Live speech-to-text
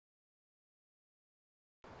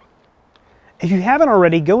If you haven't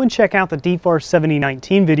already, go and check out the DFARS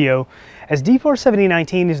 7019 video, as DFARS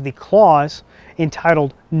 7019 is the clause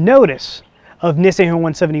entitled Notice of NIST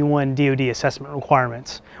 171 DoD Assessment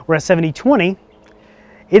Requirements, whereas 7020,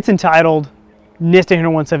 it's entitled NIST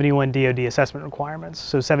 171 DoD Assessment Requirements.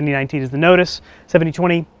 So 7019 is the notice,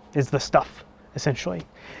 7020 is the stuff, essentially.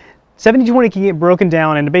 7020 can get broken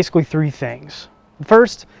down into basically three things.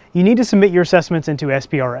 First, you need to submit your assessments into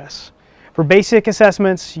SPRS. For basic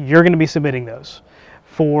assessments, you're going to be submitting those.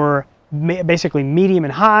 For basically medium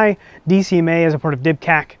and high, DCMA as a part of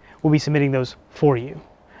DIBCAC will be submitting those for you.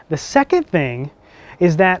 The second thing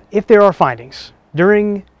is that if there are findings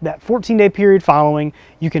during that 14-day period following,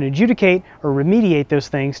 you can adjudicate or remediate those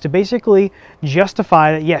things to basically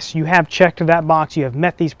justify that yes, you have checked that box, you have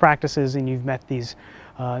met these practices, and you've met these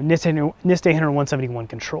NIST 171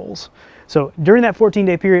 controls. So during that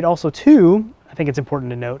 14-day period also too, I think it's important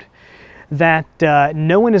to note that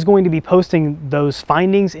no one is going to be posting those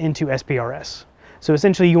findings into SPRS. So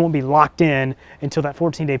essentially you won't be locked in until that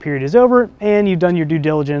 14-day period is over and you've done your due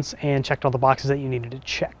diligence and checked all the boxes that you needed to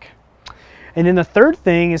check. And then the third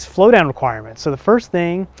thing is Flowdown requirements. So the first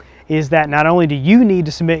thing is that not only do you need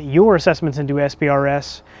to submit your assessments into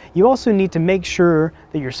SPRS, you also need to make sure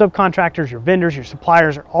that your subcontractors, your vendors, your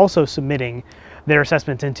suppliers are also submitting their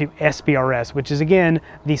assessments into SPRS, which is again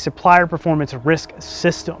the Supplier Performance Risk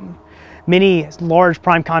System. Many large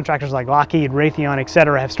prime contractors like Lockheed, Raytheon,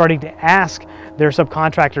 etc. have started to ask their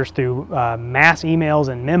subcontractors through mass emails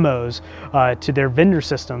and memos to their vendor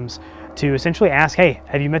systems to essentially ask, hey,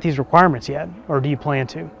 have you met these requirements yet? Or do you plan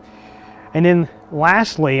to? And then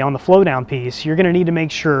lastly, on the Flowdown piece, you're going to need to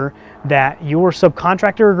make sure that your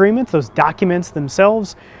subcontractor agreements, those documents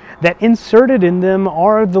themselves, that inserted in them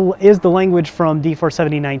is the language from DFARS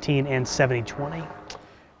 7019 and 7020.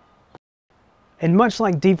 And much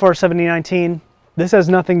like DFARS 7019, this has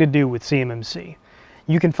nothing to do with CMMC.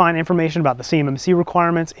 You can find information about the CMMC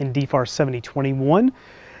requirements in DFARS 7021.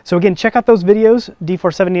 So again, check out those videos,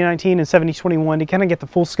 DFARS 7019 and 7021, to kind of get the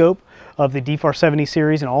full scope of the DFARS 70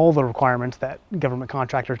 series and all the requirements that government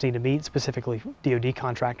contractors need to meet, specifically DoD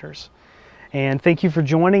contractors. And thank you for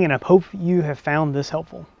joining, and I hope you have found this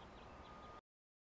helpful.